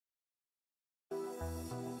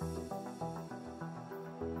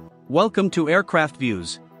Welcome to Aircraft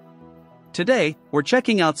Views. Today, we're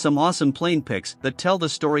checking out some awesome plane pics that tell the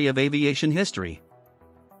story of aviation history.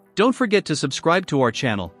 Don't forget to subscribe to our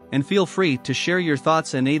channel, and feel free to share your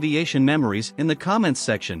thoughts and aviation memories in the comments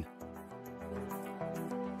section.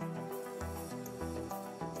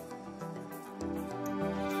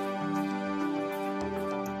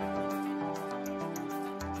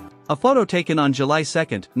 A photo taken on July 2,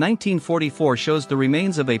 1944 shows the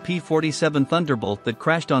remains of a P-47 Thunderbolt that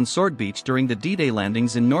crashed on Sword Beach during the D-Day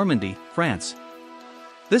landings in Normandy, France.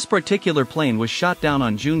 This particular plane was shot down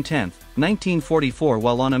on June 10, 1944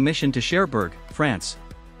 while on a mission to Cherbourg, France.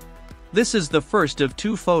 This is the first of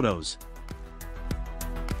two photos.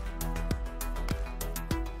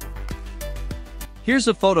 Here's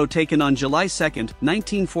a photo taken on July 2,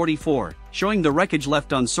 1944, showing the wreckage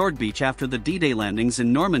left on Sword Beach after the D-Day landings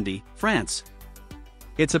in Normandy, France.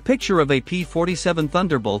 It's a picture of a P-47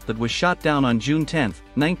 Thunderbolt that was shot down on June 10,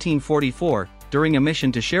 1944, during a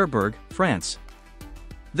mission to Cherbourg, France.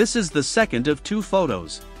 This is the second of two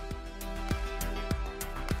photos.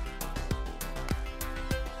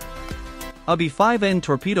 A B-5N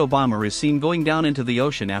torpedo bomber is seen going down into the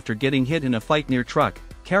ocean after getting hit in a fight near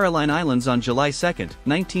Caroline Islands on July 2,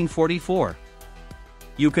 1944.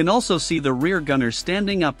 You can also see the rear gunner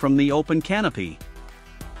standing up from the open canopy.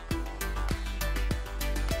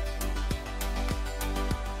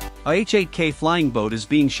 A H-8K flying boat is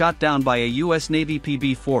being shot down by a US Navy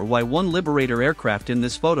PB4Y-1 Liberator aircraft in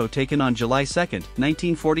this photo taken on July 2,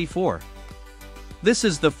 1944. This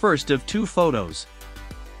is the first of two photos.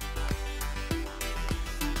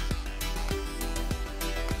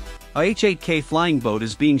 A H-8K flying boat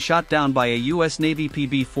is being shot down by a US Navy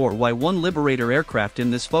PB4Y-1 Liberator aircraft in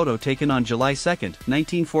this photo taken on July 2,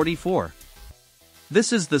 1944.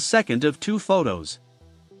 This is the second of two photos.